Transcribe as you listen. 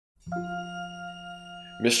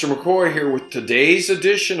Mr. McCoy here with today's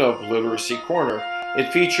edition of Literacy Corner.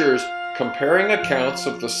 It features comparing accounts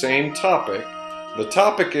of the same topic. The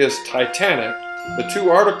topic is Titanic. The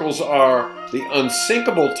two articles are The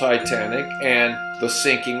Unsinkable Titanic and The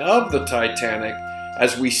Sinking of the Titanic.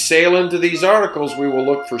 As we sail into these articles, we will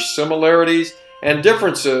look for similarities and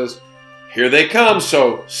differences. Here they come,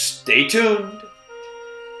 so stay tuned.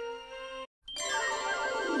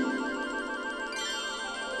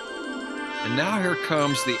 And now here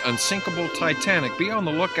comes The Unsinkable Titanic. Be on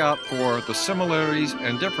the lookout for the similarities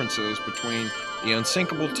and differences between The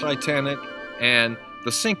Unsinkable Titanic and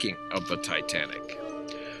The Sinking of the Titanic.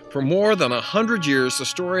 For more than 100 years, the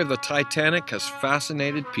story of the Titanic has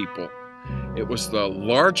fascinated people. It was the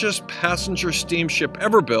largest passenger steamship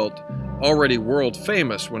ever built, already world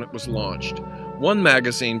famous when it was launched. One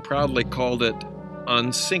magazine proudly called it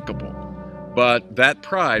unsinkable. But that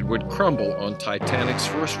pride would crumble on Titanic's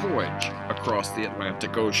first voyage across the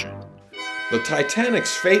Atlantic Ocean. The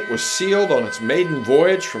Titanic's fate was sealed on its maiden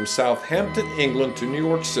voyage from Southampton, England to New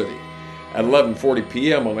York City. At 11:40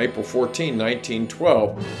 p.m. on April 14,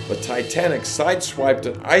 1912, the Titanic sideswiped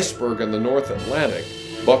an iceberg in the North Atlantic,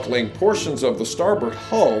 buckling portions of the starboard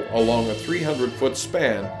hull along a 300-foot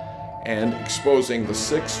span and exposing the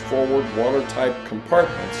 6 forward watertight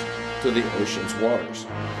compartments to the ocean's waters.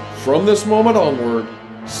 From this moment onward,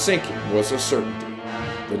 sinking was a certainty.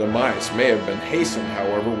 The demise may have been hastened,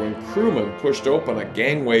 however, when crewmen pushed open a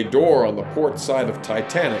gangway door on the port side of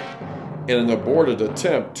Titanic in an aborted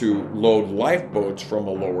attempt to load lifeboats from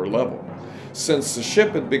a lower level. Since the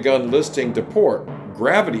ship had begun listing to port,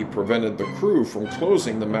 gravity prevented the crew from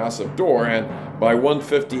closing the massive door, and by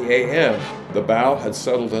 1:50 a.m., the bow had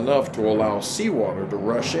settled enough to allow seawater to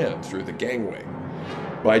rush in through the gangway.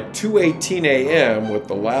 By 2:18 a.m., with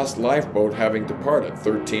the last lifeboat having departed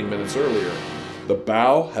 13 minutes earlier, the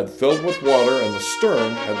bow had filled with water and the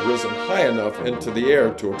stern had risen high enough into the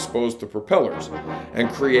air to expose the propellers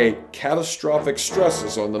and create catastrophic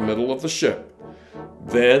stresses on the middle of the ship.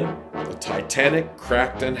 Then, the Titanic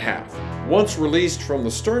cracked in half. Once released from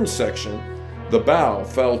the stern section, the bow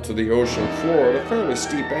fell to the ocean floor at a fairly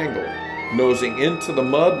steep angle, nosing into the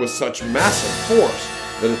mud with such massive force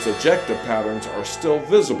that its ejecta patterns are still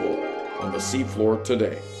visible on the seafloor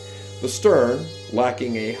today. The stern,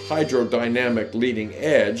 lacking a hydrodynamic leading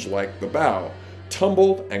edge like the bow,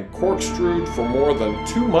 tumbled and corkscrewed for more than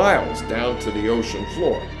 2 miles down to the ocean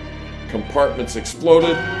floor. Compartments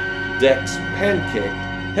exploded, decks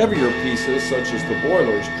pancaked, heavier pieces such as the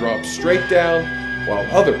boilers dropped straight down, while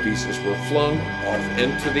other pieces were flung off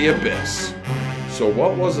into the abyss. So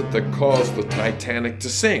what was it that caused the Titanic to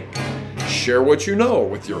sink? Share what you know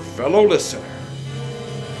with your fellow listener.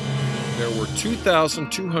 There were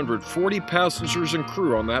 2,240 passengers and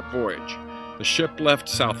crew on that voyage. The ship left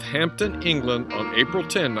Southampton, England on April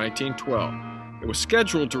 10, 1912. It was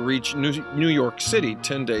scheduled to reach New York City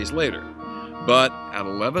 10 days later. But at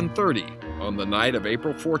 11:30 on the night of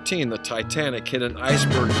April 14, the Titanic hit an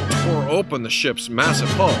iceberg that tore open the ship's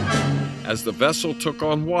massive hull. As the vessel took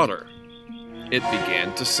on water, it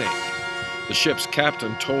began to sink. The ship's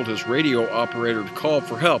captain told his radio operator to call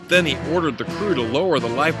for help. Then he ordered the crew to lower the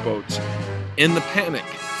lifeboats. In the panic,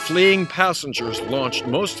 fleeing passengers launched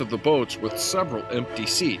most of the boats with several empty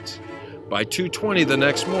seats. By 2:20 the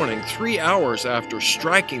next morning, 3 hours after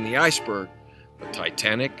striking the iceberg, the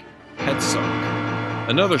Titanic had sunk.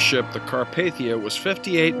 Another ship, the Carpathia, was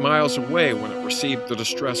 58 miles away when it received the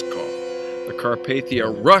distress call. The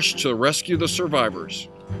Carpathia rushed to rescue the survivors.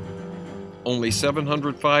 Only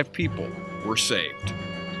 705 people were saved.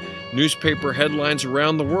 Newspaper headlines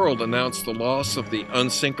around the world announced the loss of the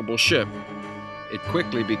unsinkable ship. It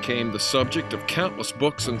quickly became the subject of countless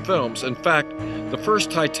books and films. In fact, the first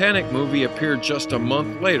Titanic movie appeared just a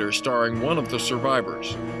month later, starring one of the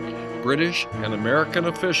survivors. British and American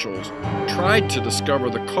officials tried to discover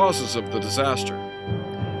the causes of the disaster.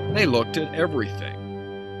 They looked at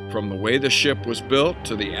everything, from the way the ship was built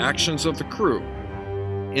to the actions of the crew.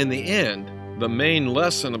 In the end, the main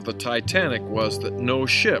lesson of the Titanic was that no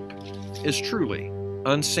ship is truly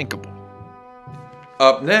unsinkable.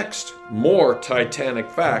 Up next, more Titanic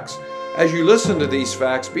facts. As you listen to these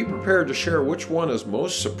facts, be prepared to share which one is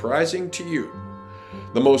most surprising to you.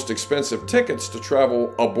 The most expensive tickets to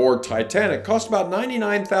travel aboard Titanic cost about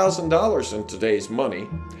 $99,000 in today's money.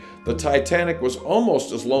 The Titanic was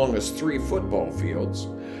almost as long as 3 football fields.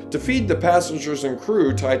 To feed the passengers and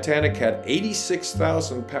crew, Titanic had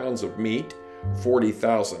 86,000 pounds of meat,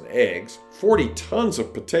 40,000 eggs, 40 tons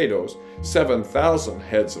of potatoes, 7,000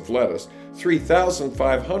 heads of lettuce,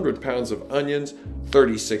 3,500 pounds of onions,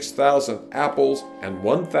 36,000 apples, and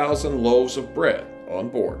 1,000 loaves of bread, on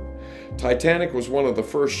board. Titanic was one of the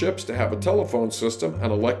first ships to have a telephone system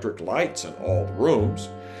and electric lights in all the rooms,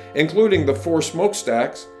 including the 4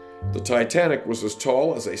 smokestacks. The Titanic was as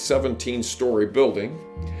tall as a 17-story building.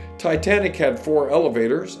 Titanic had 4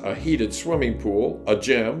 elevators, a heated swimming pool, a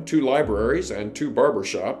gym, 2 libraries, and 2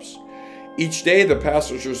 barbershops. Each day, the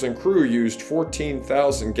passengers and crew used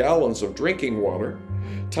 14,000 gallons of drinking water.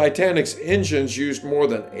 Titanic's engines used more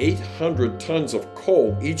than 800 tons of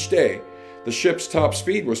coal each day. The ship's top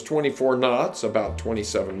speed was 24 knots, about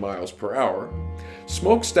 27 miles per hour.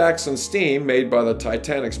 Smokestacks and steam made by the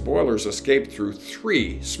Titanic's boilers escaped through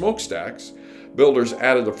 3 smokestacks. Builders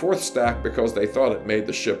added a 4th stack because they thought it made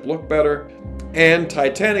the ship look better. And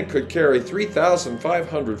Titanic could carry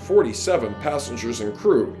 3,547 passengers and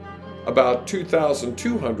crew. About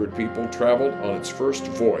 2,200 people traveled on its first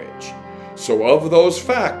voyage. So of those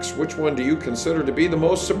facts, which one do you consider to be the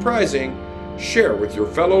most surprising? Share with your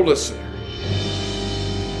fellow listener.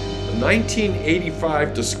 The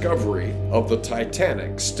 1985 discovery of the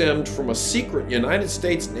Titanic stemmed from a secret United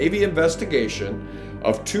States Navy investigation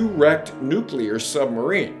of 2 wrecked nuclear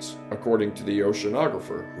submarines, according to the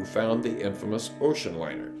oceanographer who found the infamous ocean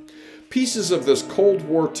liner. Pieces of this Cold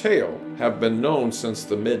War tale have been known since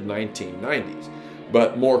the mid-1990s,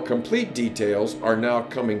 but more complete details are now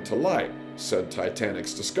coming to light, said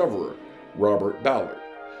Titanic's discoverer, Robert Ballard.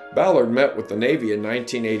 Ballard met with the Navy in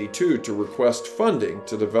 1982 to request funding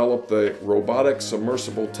to develop the robotic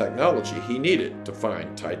submersible technology he needed to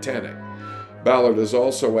find Titanic. Ballard is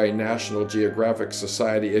also a National Geographic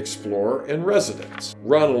Society explorer in residence.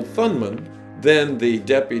 Ronald Thunman, then the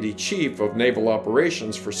Deputy Chief of Naval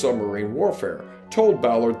Operations for Submarine Warfare, told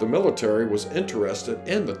Ballard the military was interested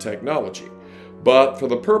in the technology, but for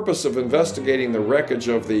the purpose of investigating the wreckage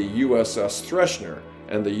of the USS Thresh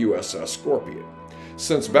and the USS Scorpion.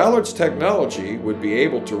 Since Ballard's technology would be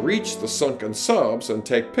able to reach the sunken subs and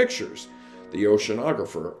take pictures, the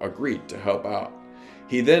oceanographer agreed to help out.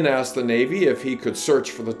 He then asked the Navy if he could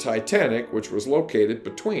search for the Titanic, which was located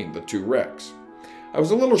between the 2 wrecks. "I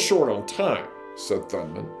was a little short on time," said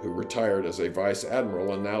Thunman, who retired as a vice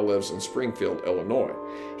admiral and now lives in Springfield, Illinois.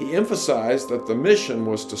 He emphasized that the mission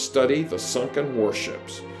was to study the sunken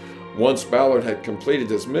warships. Once Ballard had completed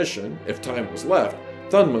his mission, if time was left,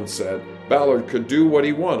 Thunman said Ballard could do what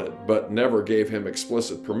he wanted, but never gave him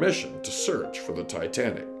explicit permission to search for the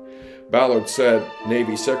Titanic. Ballard said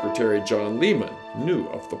Navy Secretary John Lehman knew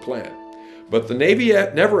of the plan. "But the Navy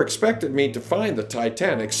never expected me to find the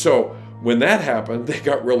Titanic, so when that happened, they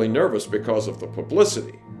got really nervous because of the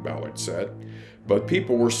publicity," Ballard said. "But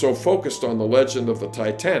people were so focused on the legend of the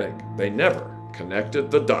Titanic, they never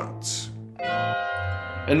connected the dots."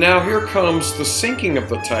 And now here comes the sinking of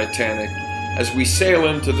the Titanic. As we sail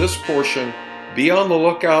into this portion, be on the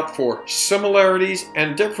lookout for similarities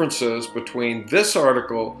and differences between this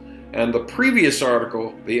article and the previous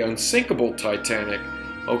article, The Unsinkable Titanic.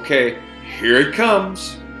 Okay, here it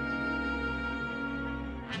comes.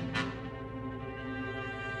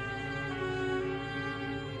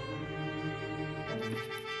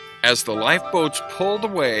 As the lifeboats pulled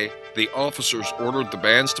away, the officers ordered the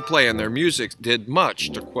bands to play, and their music did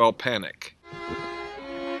much to quell panic.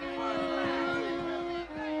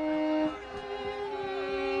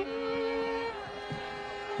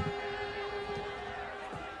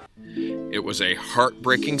 It was a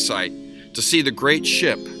heartbreaking sight to see the great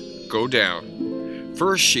ship go down.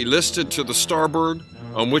 First, she listed to the starboard,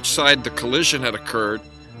 on which side the collision had occurred.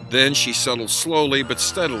 Then she settled slowly but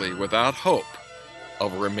steadily, without hope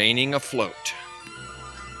of remaining afloat.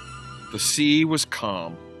 The sea was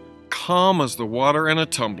calm as the water in a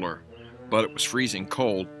tumbler, but it was freezing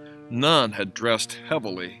cold. None had dressed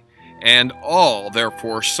heavily, and all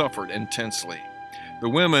therefore suffered intensely. The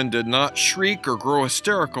women did not shriek or grow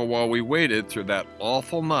hysterical while we waited through that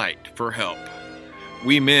awful night for help.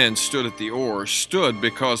 We men stood at the oars, stood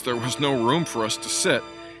because there was no room for us to sit,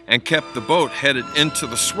 and kept the boat headed into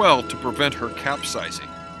the swell to prevent her capsizing.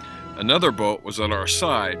 Another boat was at our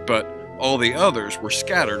side, but all the others were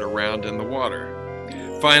scattered around in the water.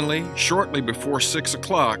 Finally, shortly before 6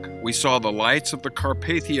 o'clock, we saw the lights of the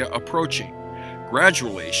Carpathia approaching.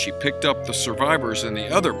 Gradually, she picked up the survivors in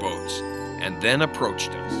the other boats, and then approached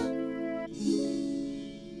us.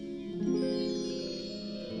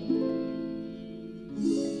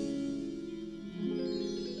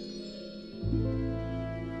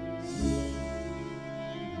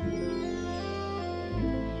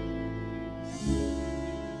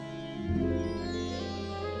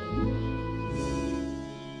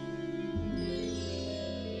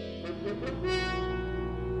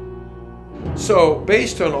 So,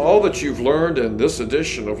 based on all that you've learned in this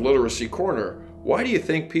edition of Literacy Corner, Why do you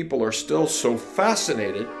think people are still so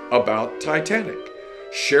fascinated about Titanic?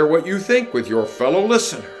 Share what you think with your fellow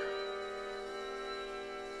listener.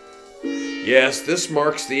 Yes, this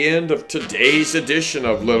marks the end of today's edition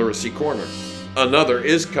of Literacy Corner. Another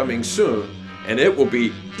is coming soon, and it will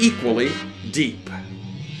be equally deep.